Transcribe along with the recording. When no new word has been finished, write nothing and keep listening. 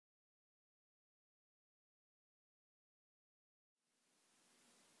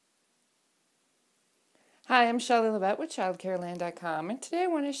Hi, I'm Shelley Levette with ChildCareLand.com, and today I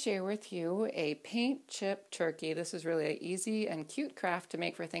want to share with you a paint chip turkey. This is really an easy and cute craft to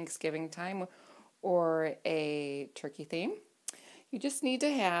make for Thanksgiving time or a turkey theme. You just need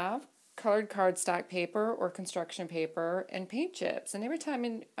to have colored cardstock paper or construction paper and paint chips. And every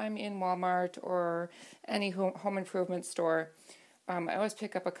time I'm in Walmart or any home improvement store, I always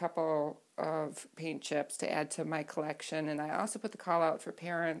pick up a couple of paint chips to add to my collection. And I also put the call out for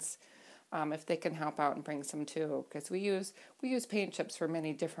parents if they can help out and bring some too, because we use paint chips for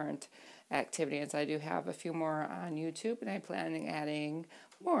many different activities. I do have a few more on YouTube, and I plan on adding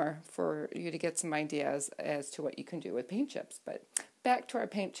more for you to get some ideas as to what you can do with paint chips. But back to our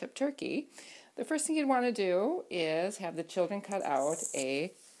paint chip turkey. The first thing you'd want to do is have the children cut out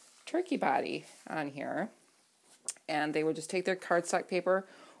a turkey body on here, and they would just take their cardstock paper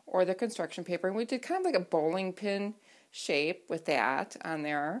or their construction paper, and we did kind of like a bowling pin shape with that on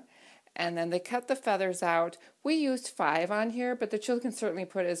there. And then they cut the feathers out. We used 5 on here, but the children can certainly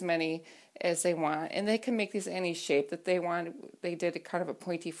put as many as they want. And they can make these any shape that they want. They did kind of a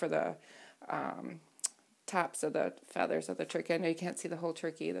pointy for the tops of the feathers of the turkey. I know you can't see the whole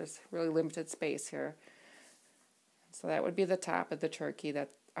turkey. There's really limited space here. So that would be the top of the turkey that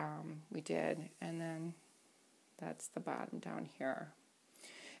we did. And then that's the bottom down here.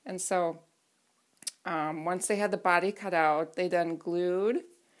 And so once they had the body cut out, they then glued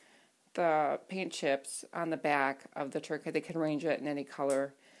the paint chips on the back of the turkey. They could arrange it in any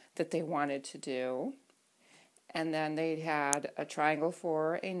color that they wanted to do. And then they had a triangle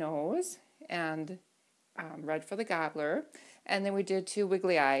for a nose and red for the gobbler. And then we did 2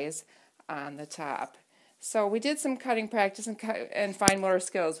 wiggly eyes on the top. So we did some cutting practice and fine motor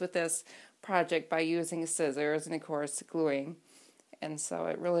skills with this project by using scissors and, of course, gluing. And so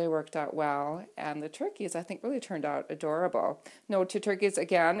it really worked out well. And the turkeys, I think, really turned out adorable. No 2 turkeys,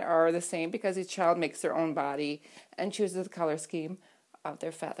 again, are the same because each child makes their own body and chooses the color scheme of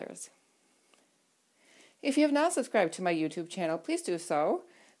their feathers. If you have not subscribed to my YouTube channel, please do so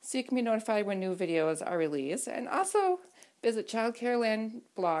you can be notified when new videos are released. And also visit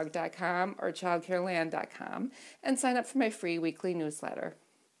ChildCareLandBlog.com or ChildCareLand.com and sign up for my free weekly newsletter.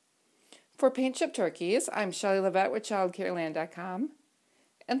 For paint chip turkeys, I'm Shelley Levette with ChildCareLand.com,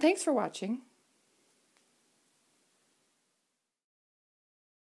 and thanks for watching.